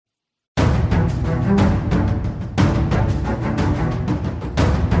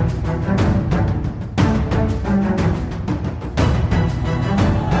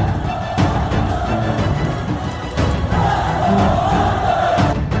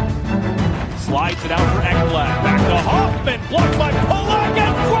Takes it out for Ekblad. Back to Hoffman. Blocked by Polak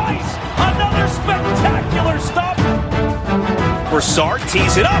and Price. Another spectacular stop. Broussard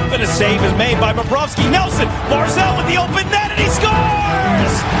tees it up and a save is made by Bobrovsky. Nelson. Barzal with the open net and he scores!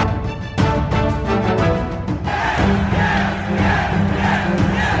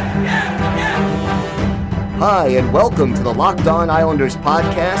 Hi, and welcome to the Locked On Islanders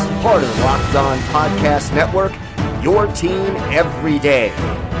podcast, part of the Locked On Podcast Network, your team every day.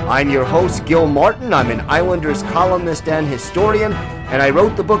 I'm your host, Gil Martin. I'm an Islanders columnist and historian, and I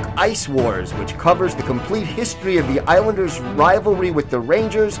wrote the book Ice Wars, which covers the complete history of the Islanders' rivalry with the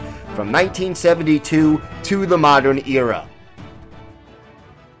Rangers from 1972 to the modern era.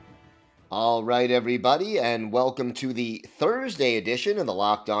 All right, everybody, and welcome to the Thursday edition of the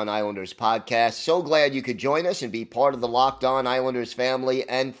Locked On Islanders podcast. So glad you could join us and be part of the Locked On Islanders family,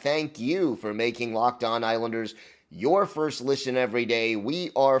 and thank you for making Locked On Islanders your first listen every day.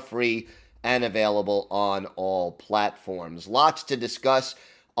 We are free and available on all platforms. Lots to discuss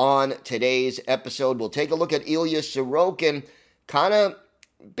on today's episode. We'll take a look at Ilya Sorokin, kind of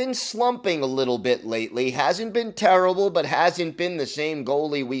been slumping a little bit lately. Hasn't been terrible, but hasn't been the same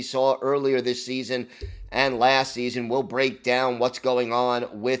goalie we saw earlier this season and last season. We'll break down what's going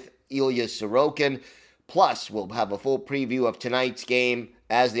on with Ilya Sorokin. Plus, we'll have a full preview of tonight's game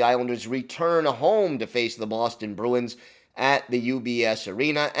as the Islanders return home to face the Boston Bruins at the UBS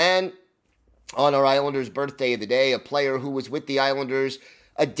Arena. And on our Islanders' birthday of the day, a player who was with the Islanders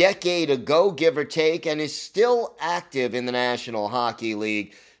a decade ago, give or take, and is still active in the National Hockey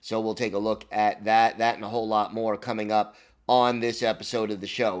League. So we'll take a look at that and a whole lot more coming up on this episode of the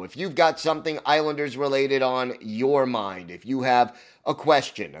show. If you've got something Islanders related on your mind, if you have a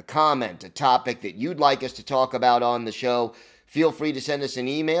question, a comment, a topic that you'd like us to talk about on the show, feel free to send us an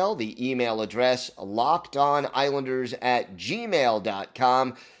email. The email address,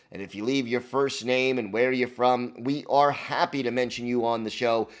 lockedonislanders@gmail.com. And if you leave your first name and where you're from, we are happy to mention you on the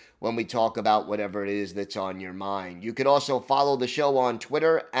show when we talk about whatever it is that's on your mind. You could also follow the show on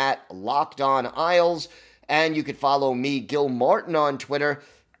Twitter at LockedOnIsles, and you could follow me, Gil Martin, on Twitter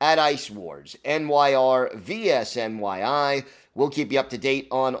at Ice Wars, NYRVSNYI. We'll keep you up to date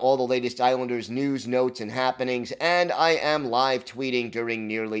on all the latest Islanders news, notes, and happenings, and I am live tweeting during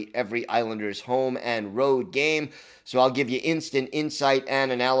nearly every Islanders home and road game. So I'll give you instant insight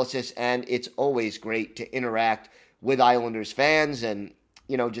and analysis, and it's always great to interact with Islanders fans and,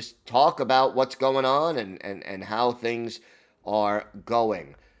 just talk about what's going on and how things are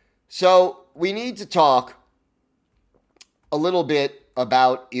going. So we need to talk a little bit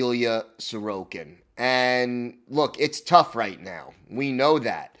about Ilya Sorokin. And look, it's tough right now. We know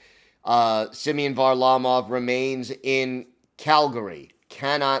that. Semyon Varlamov remains in Calgary,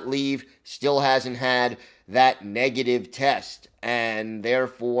 cannot leave, still hasn't had that negative test, and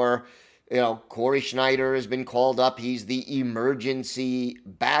therefore, Corey Schneider has been called up. He's the emergency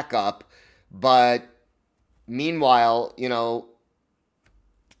backup, but meanwhile, Ilya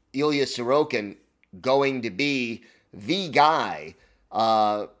Sorokin going to be the guy,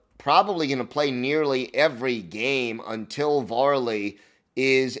 probably going to play nearly every game until Varley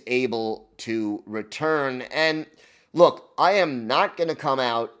is able to return. And look, I am not going to come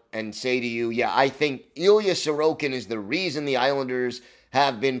out and say to you, I think Ilya Sorokin is the reason the Islanders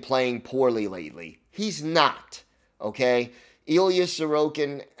have been playing poorly lately. He's not, okay? Ilya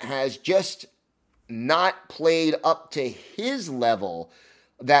Sorokin has just not played up to his level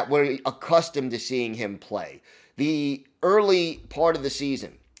that we're accustomed to seeing him play. The early part of the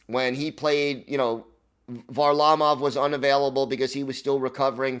season, when he played, Varlamov was unavailable because he was still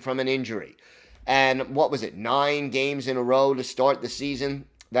recovering from an injury. And 9 games in a row to start the season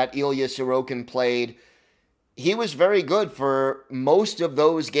that Ilya Sorokin played. He was very good for most of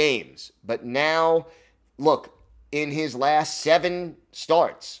those games. But now, look, in his last 7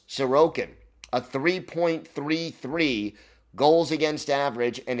 starts, Sorokin, a 3.33 goals against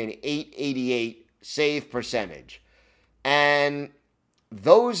average and an .888 save percentage. And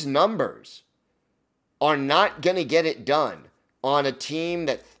those numbers are not going to get it done on a team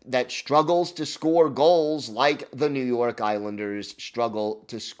that struggles to score goals like the New York Islanders struggle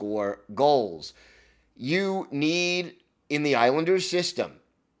to score goals. You need, in the Islanders system,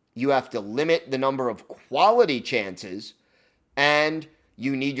 you have to limit the number of quality chances, and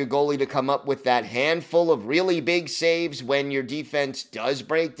you need your goalie to come up with that handful of really big saves when your defense does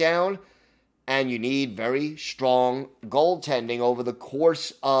break down, and you need very strong goaltending over the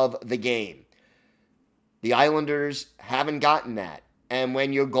course of the game. The Islanders haven't gotten that. And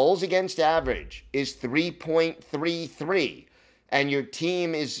when your goals against average is 3.33 and your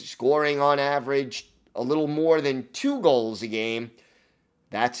team is scoring on average a little more than 2 goals a game,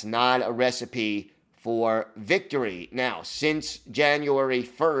 That's not a recipe for victory. Now, since January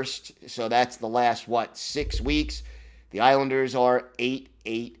 1st, so that's the last, 6 weeks, the Islanders are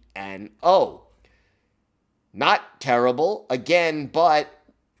 8-8-0. Not terrible, again, but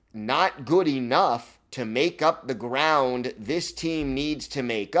not good enough to make up the ground this team needs to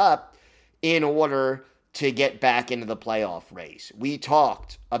make up in order to get back into the playoff race. We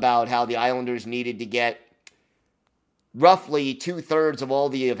talked about how the Islanders needed to get roughly 2/3 of all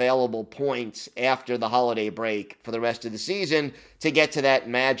the available points after the holiday break for the rest of the season to get to that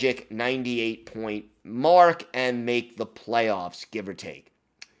magic 98-point mark and make the playoffs, give or take.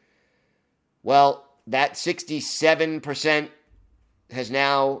 Well, that 67% has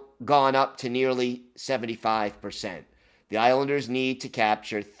now gone up to nearly 75%. The Islanders need to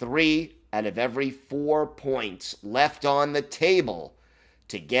capture 3 out of every 4 points left on the table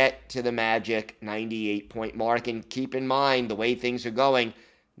to get to the magic 98-point mark. And keep in mind, the way things are going,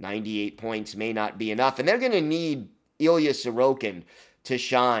 98 points may not be enough. And they're going to need Ilya Sorokin to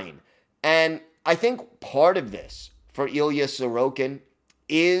shine. And I think part of this for Ilya Sorokin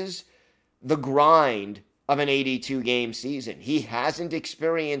is the grind of an 82-game season. He hasn't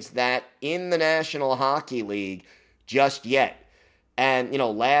experienced that in the National Hockey League just yet. And,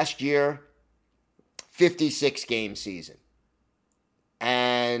 last year, 56-game season.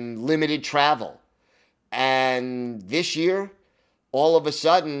 And limited travel. And this year, all of a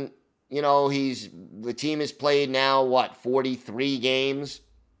sudden, the team has played now, 43 games?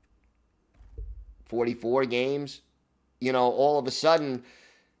 44 games? All of a sudden,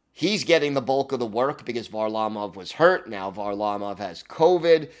 he's getting the bulk of the work because Varlamov was hurt. Now Varlamov has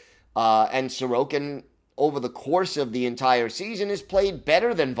COVID. And Sorokin, over the course of the entire season, has played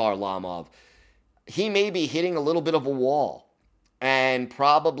better than Varlamov. He may be hitting a little bit of a wall and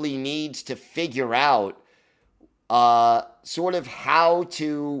probably needs to figure out sort of how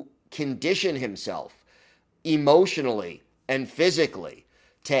to condition himself emotionally and physically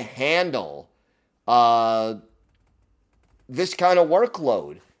to handle this kind of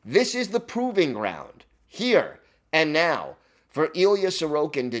workload. This is the proving ground here and now for Ilya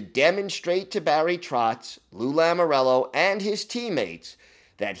Sorokin to demonstrate to Barry Trotz, Lou Lamoriello, and his teammates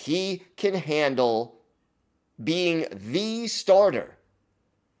that he can handle being the starter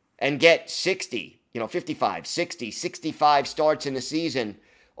and get 55, 60, 65 starts in a season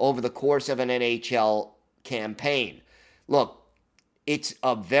over the course of an NHL campaign. Look, it's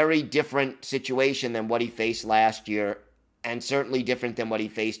a very different situation than what he faced last year, and certainly different than what he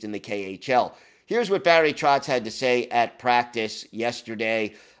faced in the KHL. Here's what Barry Trotz had to say at practice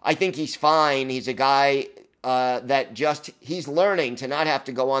yesterday. I think he's fine. He's a guy he's learning to not have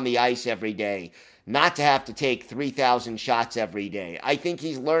to go on the ice every day, not to have to take 3,000 shots every day. I think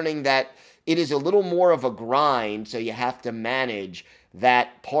he's learning that it is a little more of a grind, so you have to manage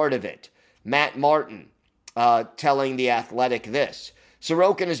that part of it. Matt Martin telling The Athletic this: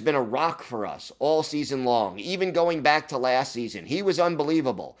 Sorokin has been a rock for us all season long, even going back to last season. He was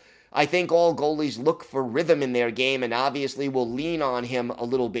unbelievable. I think all goalies look for rhythm in their game and obviously will lean on him a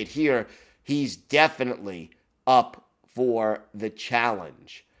little bit here. He's definitely up for the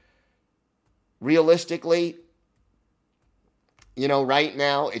challenge. Realistically, right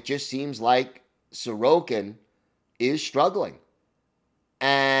now it just seems like Sorokin is struggling.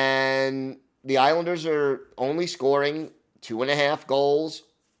 And the Islanders are only scoring 2.5 goals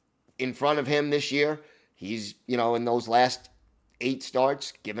in front of him this year. He's, in those last 8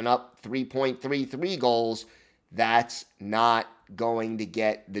 starts, given up 3.33 goals. That's not going to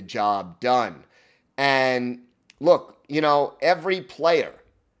get the job done. And look, every player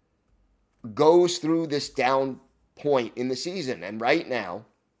goes through this down point in the season. And right now,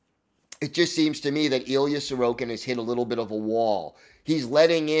 it just seems to me that Ilya Sorokin has hit a little bit of a wall. He's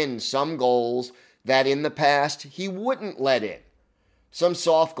letting in some goals that in the past he wouldn't let in. Some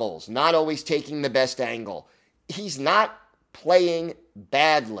soft goals, not always taking the best angle. He's not playing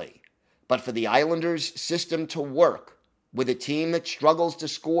badly. But for the Islanders system to work with a team that struggles to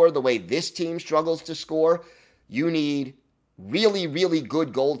score the way this team struggles to score, you need really, really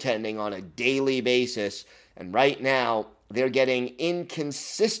good goaltending on a daily basis. And right now, they're getting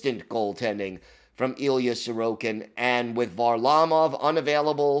inconsistent goaltending from Ilya Sorokin. And with Varlamov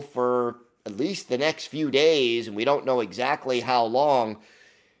unavailable for at least the next few days, and we don't know exactly how long,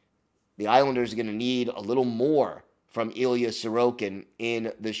 the Islanders are going to need a little more from Ilya Sorokin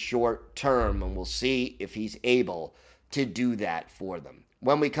in the short term, and we'll see if he's able to do that for them.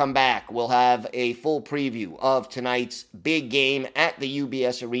 When we come back, we'll have a full preview of tonight's big game at the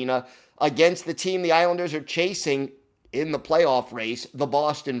UBS Arena against the team the Islanders are chasing in the playoff race, the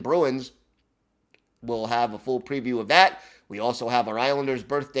Boston Bruins. We'll have a full preview of that We also have our Islanders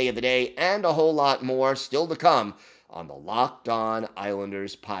birthday of the day and a whole lot more still to come on the Locked On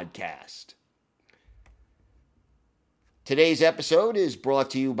Islanders podcast. Today's episode is brought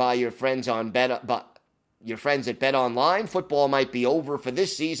to you by your friends at BetOnline. Football might be over for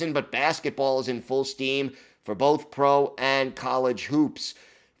this season, but basketball is in full steam for both pro and college hoops.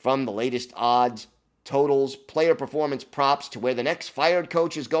 From the latest odds, totals, player performance props to where the next fired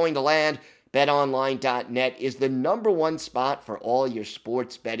coach is going to land, BetOnline.net is the number one spot for all your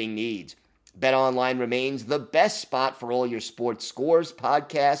sports betting needs. BetOnline remains the best spot for all your sports scores,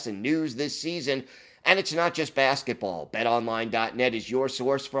 podcasts, and news this season. And it's not just basketball. BetOnline.net is your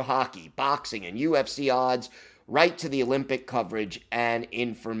source for hockey, boxing, and UFC odds, right to the Olympic coverage and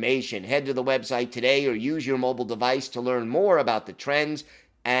information. Head to the website today or use your mobile device to learn more about the trends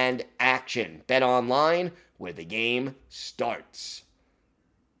and action. BetOnline, where the game starts.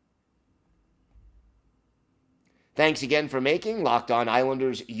 Thanks again for making Locked On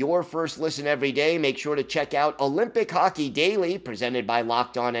Islanders your first listen every day. Make sure to check out Olympic Hockey Daily, presented by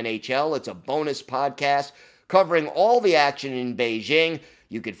Locked On NHL. It's a bonus podcast covering all the action in Beijing.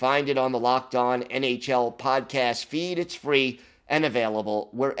 You can find it on the Locked On NHL podcast feed. It's free and available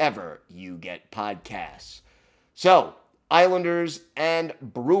wherever you get podcasts. So, Islanders and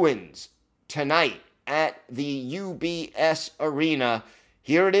Bruins tonight at the UBS Arena.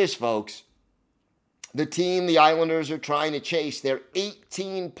 Here it is, folks. The team the Islanders are trying to chase, they're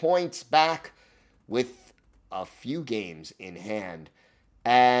 18 points back with a few games in hand.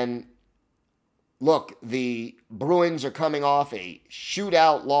 And look, the Bruins are coming off a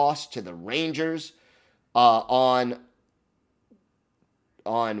shootout loss to the Rangers on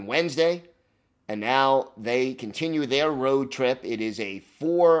Wednesday. And now they continue their road trip. It is a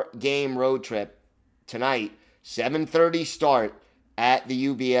 4-game road trip tonight, 7:30 start at the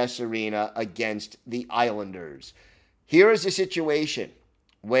UBS Arena against the Islanders. Here is a situation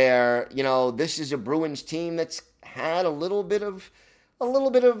where, this is a Bruins team that's had a little bit of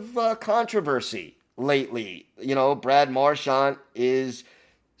controversy lately. Brad Marchand is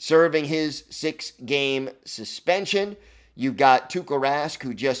serving his 6-game suspension. You've got Tuukka Rask,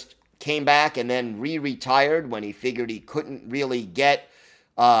 who just came back and then retired when he figured he couldn't really get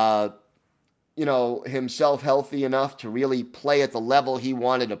himself healthy enough to really play at the level he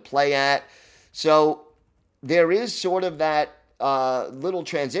wanted to play at. So there is sort of that little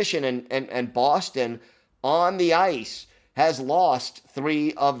transition, and Boston on the ice has lost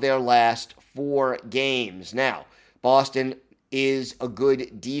 3 of their last 4 games. Now, Boston is a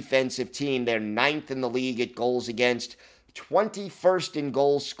good defensive team. They're 9th in the league at goals against, 21st in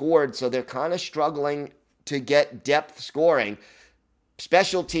goals scored, so they're kind of struggling to get depth scoring.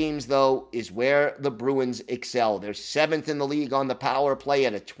 Special teams, though, is where the Bruins excel. They're 7th in the league on the power play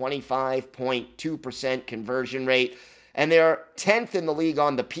at a 25.2% conversion rate, and they're 10th in the league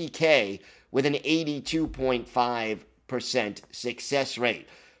on the PK with an 82.5% success rate.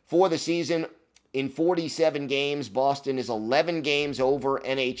 For the season, in 47 games, Boston is 11 games over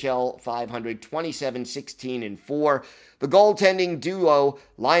NHL 500, 27-16-4. The goaltending duo,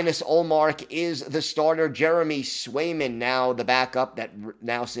 Linus Ullmark is the starter. Jeremy Swayman now the backup,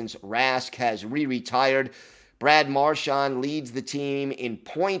 since Rask has retired. Brad Marchand leads the team in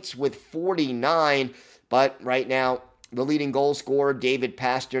points with 49, but right now the leading goal scorer, David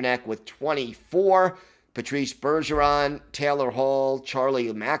Pastrnak, with 24. Patrice Bergeron, Taylor Hall,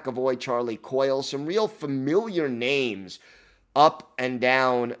 Charlie McAvoy, Charlie Coyle, some real familiar names up and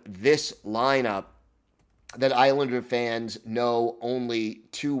down this lineup that Islander fans know only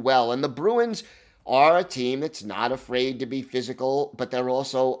too well. And the Bruins are a team that's not afraid to be physical, but they're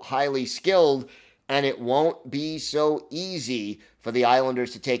also highly skilled, and it won't be so easy for the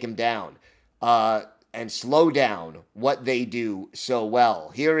Islanders to take them down and slow down what they do so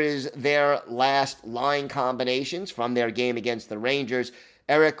well. Here is their last line combinations from their game against the Rangers.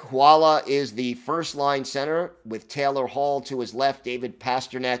 Erik Haula is the first-line center with Taylor Hall to his left, David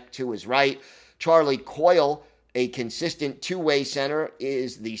Pastrnak to his right. Charlie Coyle, a consistent two-way center,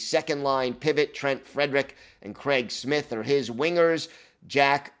 is the second-line pivot. Trent Frederick and Craig Smith are his wingers.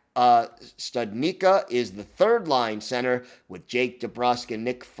 Jack Studnicka is the third-line center with Jake DeBrusk and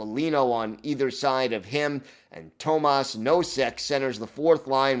Nick Foligno on either side of him. And Tomas Nosek centers the fourth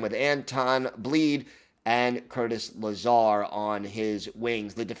line with Anton Bleed and Curtis Lazar on his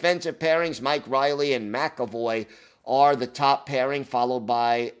wings. The defensive pairings, Mike Riley and McAvoy, are the top pairing, followed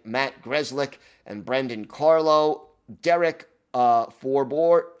by Matt Grzelcyk and Brendan Carlo. Derek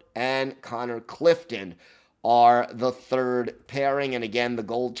Forbort and Connor Clifton are the third pairing. And again, the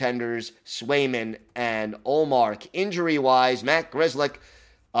goaltenders, Swayman and Ullmark. Injury-wise, Matt Grzelcyk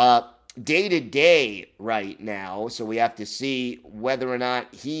day-to-day right now, so we have to see whether or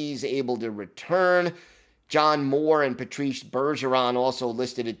not he's able to return. John Moore and Patrice Bergeron also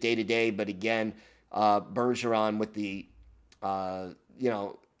listed at day-to-day, but again, Bergeron with the,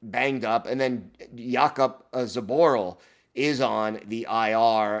 banged up. And then Jakub Zboril is on the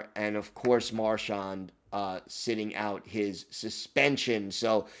IR, and of course Marchand sitting out his suspension.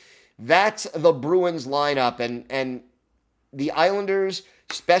 So that's the Bruins lineup, and the Islanders'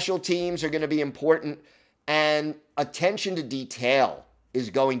 special teams are going to be important, and attention to detail is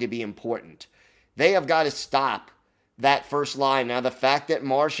going to be important. They have got to stop that first line. Now, the fact that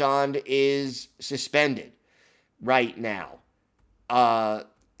Marchand is suspended right now,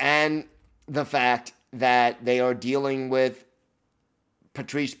 and the fact that they are dealing with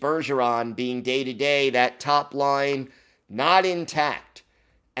Patrice Bergeron being day-to-day, that top line not intact,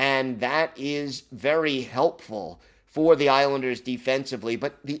 and that is very helpful for the Islanders defensively.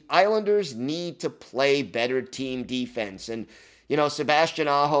 But the Islanders need to play better team defense. And, Sebastian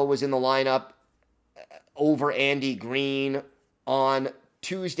Aho was in the lineup over Andy Green on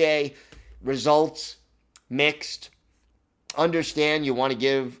Tuesday. Results mixed. Understand you want to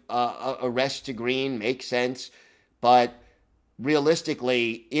give a rest to Green, makes sense. But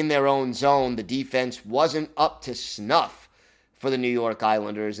realistically, in their own zone, the defense wasn't up to snuff for the New York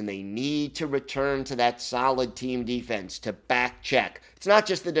Islanders, and they need to return to that solid team defense to back check. It's not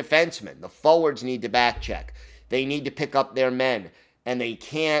just the defensemen. The forwards need to back check. They need to pick up their men, and they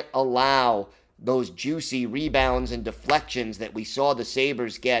can't allow those juicy rebounds and deflections that we saw the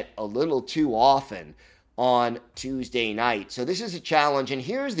Sabres get a little too often on Tuesday night. So this is a challenge, and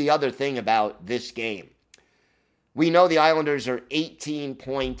here's the other thing about this game. We know the Islanders are 18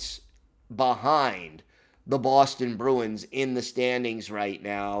 points behind the Boston Bruins in the standings right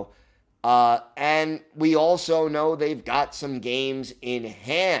now. And we also know they've got some games in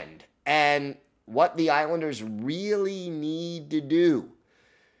hand. And what the Islanders really need to do,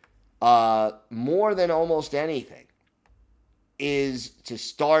 more than almost anything, is to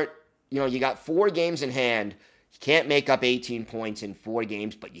start, you got 4 games in hand. You can't make up 18 points in 4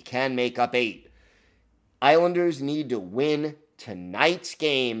 games, but you can make up 8. Islanders need to win tonight's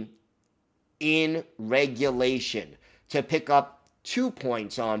game in regulation to pick up 2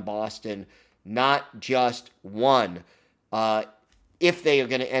 points on Boston, not just 1, if they are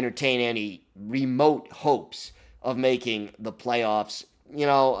going to entertain any remote hopes of making the playoffs.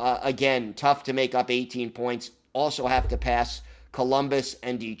 Again, tough to make up 18 points. Also have to pass Columbus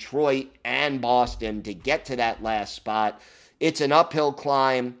and Detroit and Boston to get to that last spot. It's an uphill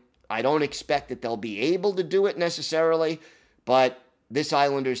climb. I don't expect that they'll be able to do it necessarily, but this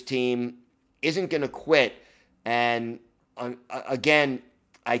Islanders team isn't going to quit. And again,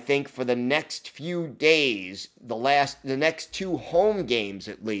 I think for the next few days, the next 2 home games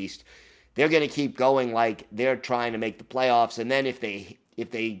at least, they're going to keep going like they're trying to make the playoffs. And then if they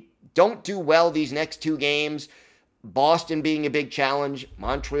don't do well these next 2 games, Boston being a big challenge,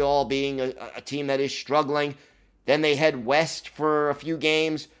 Montreal being a team that is struggling, then they head west for a few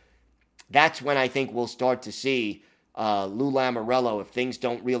games. That's when I think we'll start to see Lou Lamoriello, if things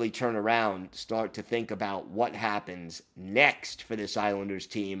don't really turn around, start to think about what happens next for this Islanders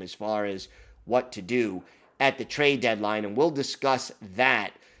team as far as what to do at the trade deadline. And we'll discuss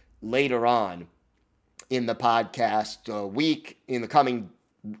that later on in the podcast in the coming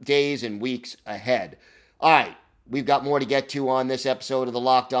days and weeks ahead. All right, we've got more to get to on this episode of the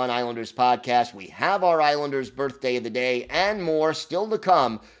Locked On Islanders podcast. We have our Islanders birthday of the day and more still to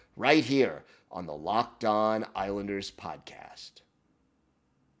come right here on the Locked On Islanders podcast.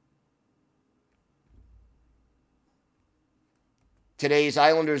 Today's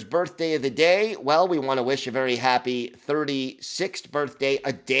Islanders birthday of the day, well, we want to wish a very happy 36th birthday,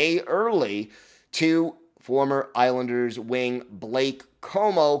 a day early, to former Islanders wing Blake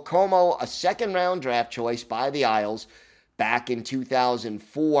Como. Como, a second-round draft choice by the Isles back in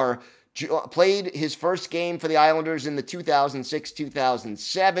 2004. Played his first game for the Islanders in the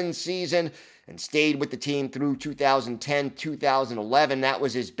 2006-2007 season and stayed with the team through 2010-2011. That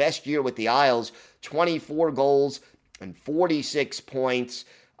was his best year with the Isles, 24 goals and 46 points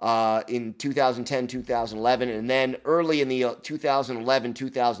in 2010-2011. And then early in the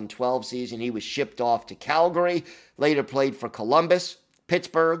 2011-2012 season, he was shipped off to Calgary, later played for Columbus,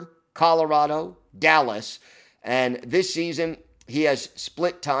 Pittsburgh, Colorado, Dallas. And this season, he has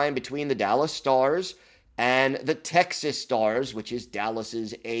split time between the Dallas Stars and the Texas Stars, which is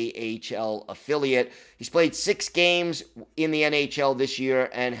Dallas's AHL affiliate. He's played 6 games in the NHL this year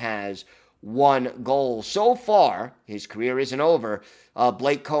and has goal. So far, his career isn't over.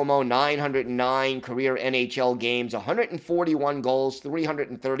 Blake Comeau, 909 career NHL games, 141 goals,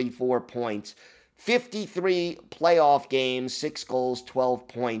 334 points, 53 playoff games, 6 goals, 12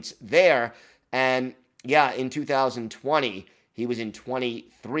 points there. And yeah, in 2020, he was in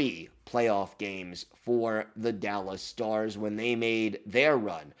 23 playoff games for the Dallas Stars when they made their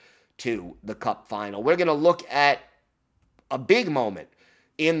run to the Cup final. We're going to look at a big moment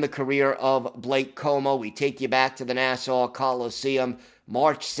in the career of Blake Comeau. We take you back to the Nassau Coliseum,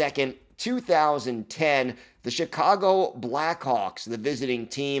 March 2nd, 2010. The Chicago Blackhawks, the visiting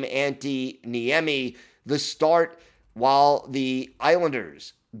team, Antti Niemi, the start, while the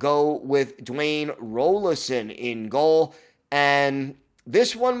Islanders go with Dwayne Roloson in goal. And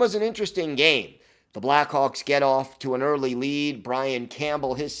this one was an interesting game. The Blackhawks get off to an early lead. Brian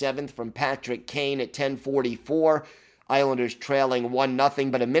Campbell, his 7th from Patrick Kane at 10:44. Islanders trailing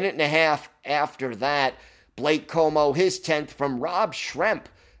 1-0, but a minute and a half after that, Blake Comeau, his 10th from Rob Schremp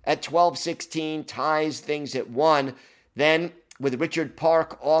at 12:16, ties things at 1. Then, with Richard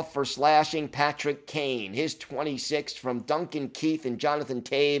Park off for slashing, Patrick Kane, his 26th from Duncan Keith and Jonathan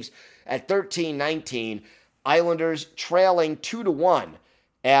Toews at 13:19. Islanders trailing 2-1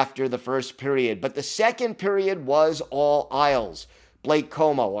 after the first period. But the second period was all Isles. Blake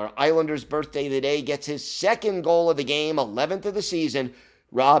Comeau, our Islanders' birthday of the day, gets his second goal of the game, 11th of the season.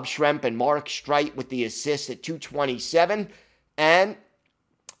 Rob Schremp and Mark Streit with the assist at 2:27. And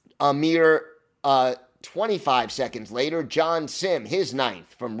a mere 25 seconds later, John Sim, his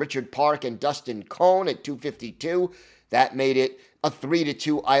 9th from Richard Park and Dustin Cohn at 2:52. That made it a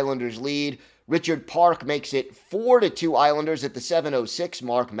 3-2 Islanders lead. Richard Park makes it 4-2 Islanders at the 7:06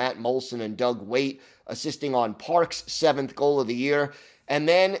 mark. Matt Molson and Doug Waite assisting on Park's 7th goal of the year. And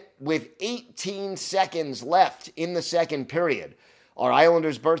then with 18 seconds left in the second period, our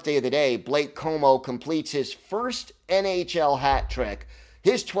Islanders' birthday of the day, Blake Comeau completes his first NHL hat trick,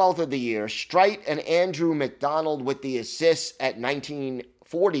 his 12th of the year. Streit and Andrew McDonald with the assists at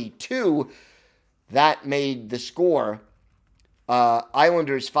 19:42. That made the score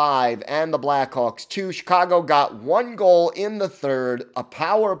Islanders 5 and the Blackhawks 2. Chicago got 1 goal in the third, a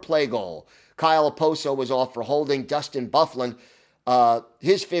power play goal. Kyle Oposo was off for holding. Dustin Byfuglien,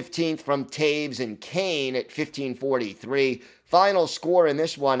 his 15th from Toews and Kane at 15:43. Final score in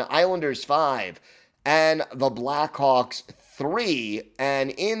this one, Islanders 5 and the Blackhawks 3.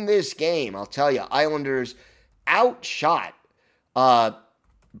 And in this game, I'll tell you, Islanders outshot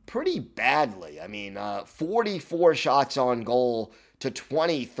pretty badly. I mean, 44 shots on goal to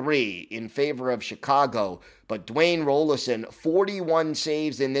 23 in favor of Chicago. But Dwayne Roloson, 41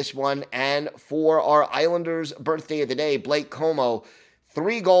 saves in this one. And for our Islanders' birthday of the day, Blake Comeau,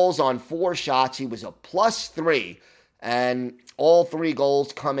 3 goals on 4 shots. He was a +3. And all 3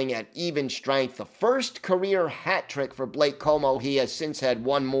 goals coming at even strength. The first career hat trick for Blake Comeau. He has since had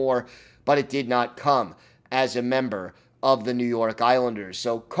 1 more, but it did not come as a member of the New York Islanders.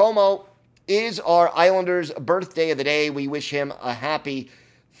 So Comeau is our Islanders' birthday of the day. We wish him a happy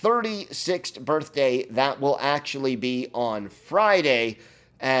 36th birthday. That will actually be on Friday.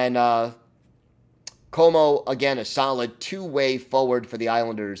 And Comeau, again, a solid 2-way forward for the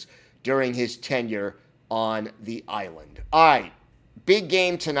Islanders during his tenure on the island. All right, big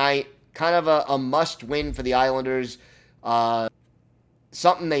game tonight. Kind of a must-win for the Islanders.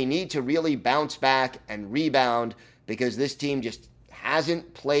 Something they need to really bounce back and rebound, because this team just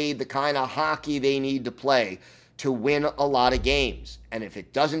hasn't played the kind of hockey they need to play to win a lot of games. And if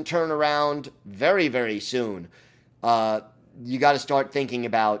it doesn't turn around very, very soon, you got to start thinking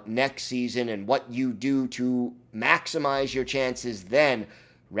about next season and what you do to maximize your chances then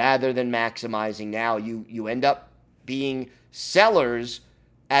rather than maximizing now. You end up being sellers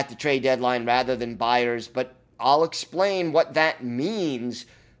at the trade deadline rather than buyers, but I'll explain what that means,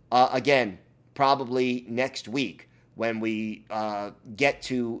 again, probably next week when we get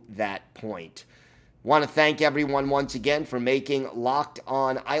to that point. Want to thank everyone once again for making Locked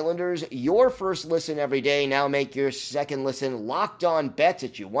On Islanders your first listen every day. Now make your second listen Locked On Bets.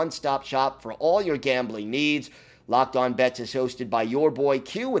 It's your one-stop shop for all your gambling needs. Locked On Bets is hosted by your boy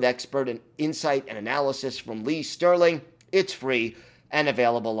Q with expert and insight and analysis from Lee Sterling. It's free and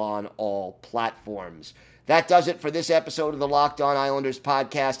available on all platforms. That does it for this episode of the Locked On Islanders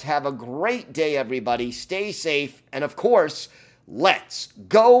podcast. Have a great day, everybody. Stay safe. And of course, let's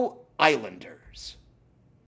go Islanders.